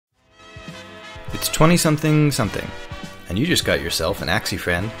It's 20-something something, and you just got yourself an Axie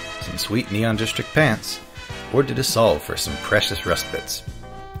friend, some sweet Neon District pants, or did a solve for some precious rust bits.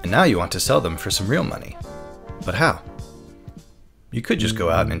 And now you want to sell them for some real money. But how? You could just go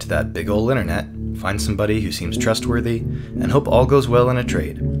out into that big ol' internet, find somebody who seems trustworthy, and hope all goes well in a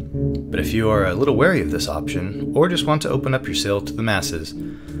trade. But if you are a little wary of this option, or just want to open up your sale to the masses,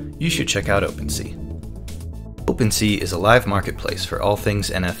 you should check out OpenSea. OpenSea is a live marketplace for all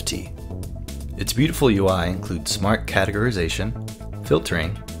things NFT. Its beautiful UI includes smart categorization,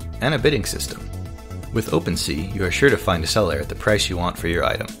 filtering, and a bidding system. With OpenSea, you are sure to find a seller at the price you want for your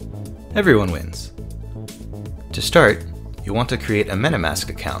item. Everyone wins. To start, you'll want to create a Metamask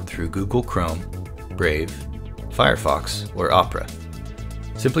account through Google Chrome, Brave, Firefox, or Opera.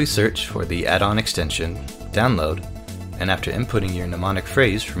 Simply search for the add-on extension, download, and after inputting your mnemonic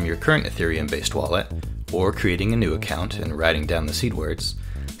phrase from your current Ethereum-based wallet, or creating a new account and writing down the seed words,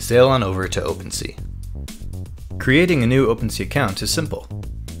 sail on over to OpenSea. Creating a new OpenSea account is simple.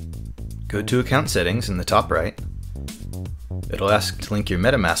 Go to Account Settings in the top right. It'll ask to link your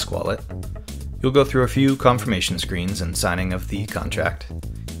Metamask wallet. You'll go through a few confirmation screens and signing of the contract.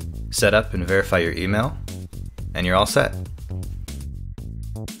 Set up and verify your email, and you're all set.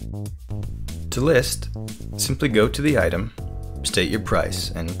 To list, simply go to the item, state your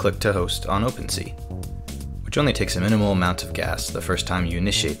price, and click to host on OpenSea, which only takes a minimal amount of gas the first time you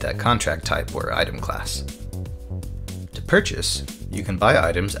initiate that contract type or item class. To purchase, you can buy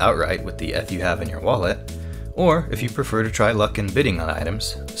items outright with the ETH you have in your wallet, or if you prefer to try luck in bidding on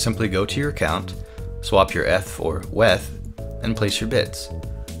items, simply go to your account, swap your ETH for WETH, and place your bids.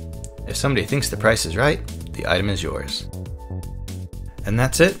 If somebody thinks the price is right, the item is yours. And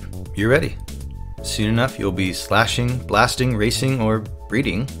that's it, you're ready. Soon enough you'll be slashing, blasting, racing, or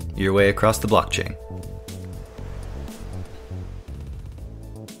breeding your way across the blockchain.